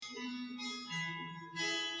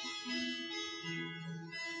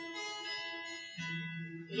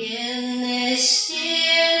in this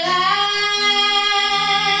dear land,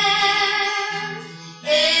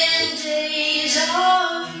 in days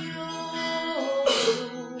of yore,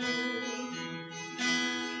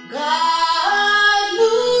 God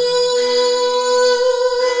moved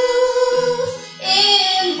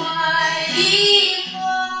in mighty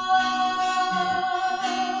power.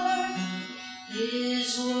 His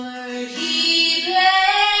word He blessed,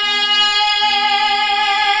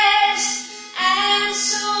 and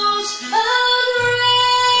souls unrest.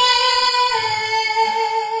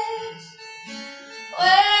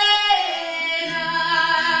 When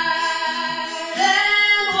Ireland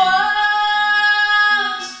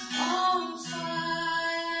was on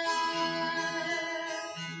fire,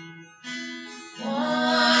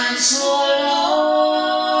 once more,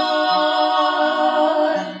 Lord,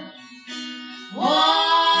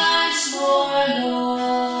 once more, Lord,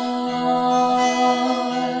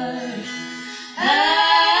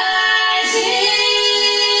 as in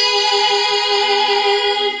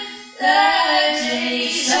the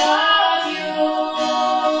days of yore,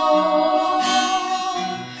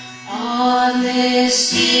 on this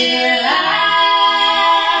dear land,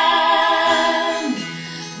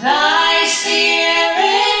 Thy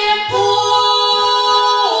Spirit pour,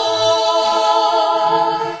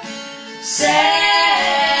 set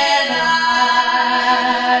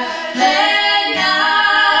Ireland now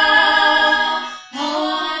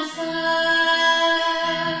on fire.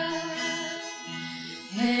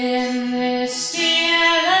 In this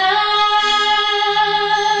dear land,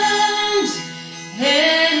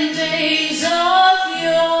 in days of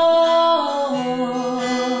yore,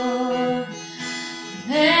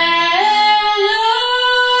 men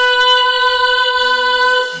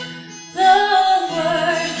loved the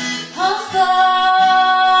word of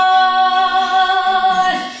God.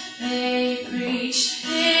 They preached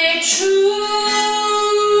it true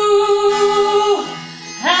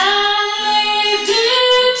and lived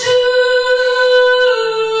it too.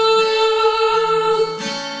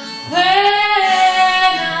 When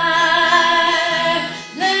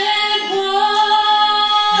Ireland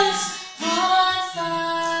was on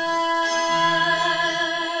fire,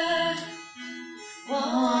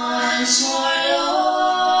 once more,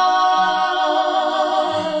 Lord,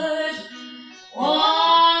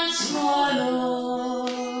 once more,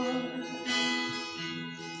 Lord,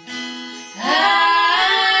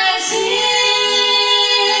 as in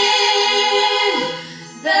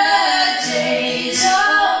the days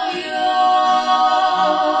of yore,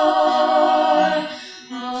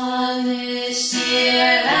 on this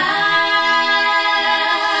dear land,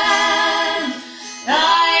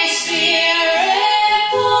 Thy Spirit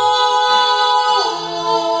pour,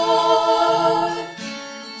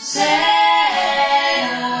 set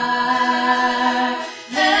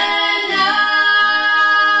Ireland now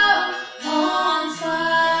on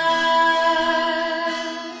fire.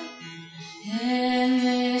 In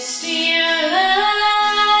this dear land,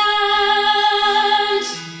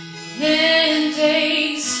 in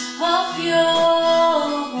days of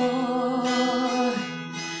yore,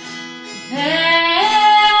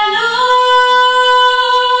 and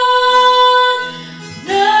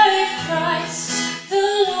honor Christ the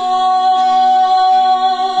Lord.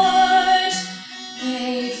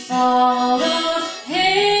 They followed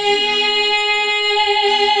Him,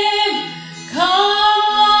 come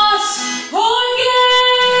lost or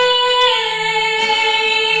gain.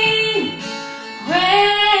 When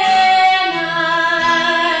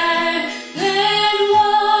Ireland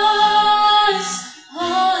was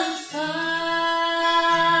on fire,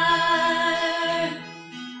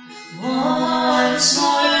 once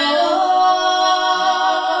more, Lord,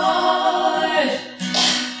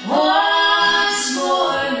 once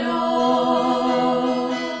more,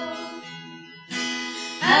 Lord,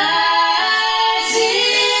 as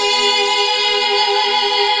in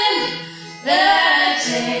the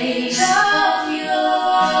days of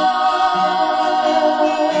yore,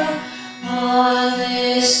 on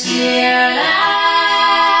this dear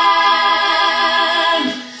land,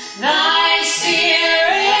 Thy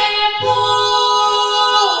Spirit pour,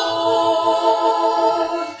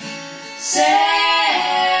 set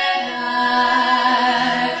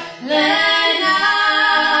Ireland now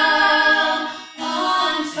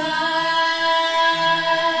on fire.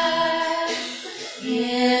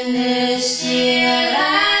 In this dear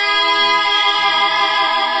land,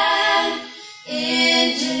 in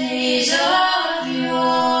days of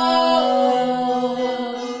yore,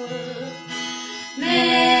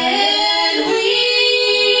 men weep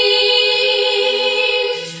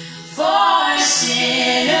for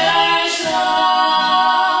sinners lost.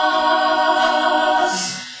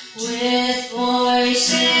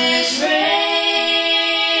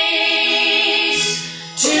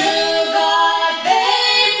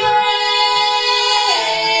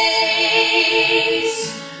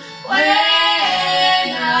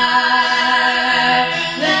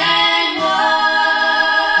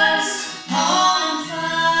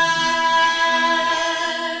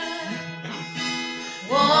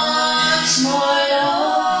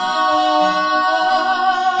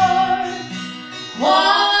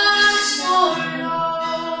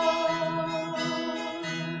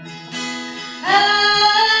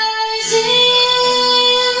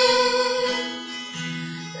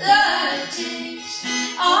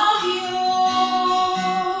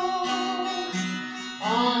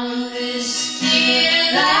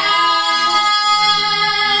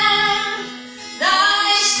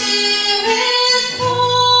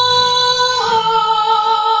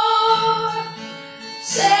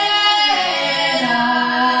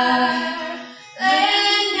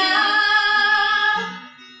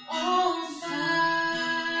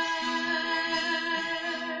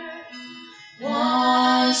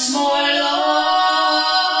 more,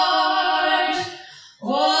 Lord,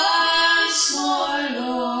 once more,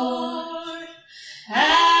 Lord,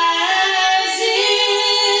 as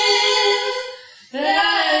in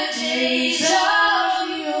the days of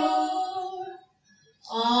yore,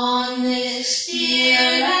 on this dear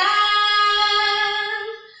land,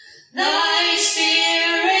 thy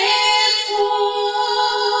spirit pour.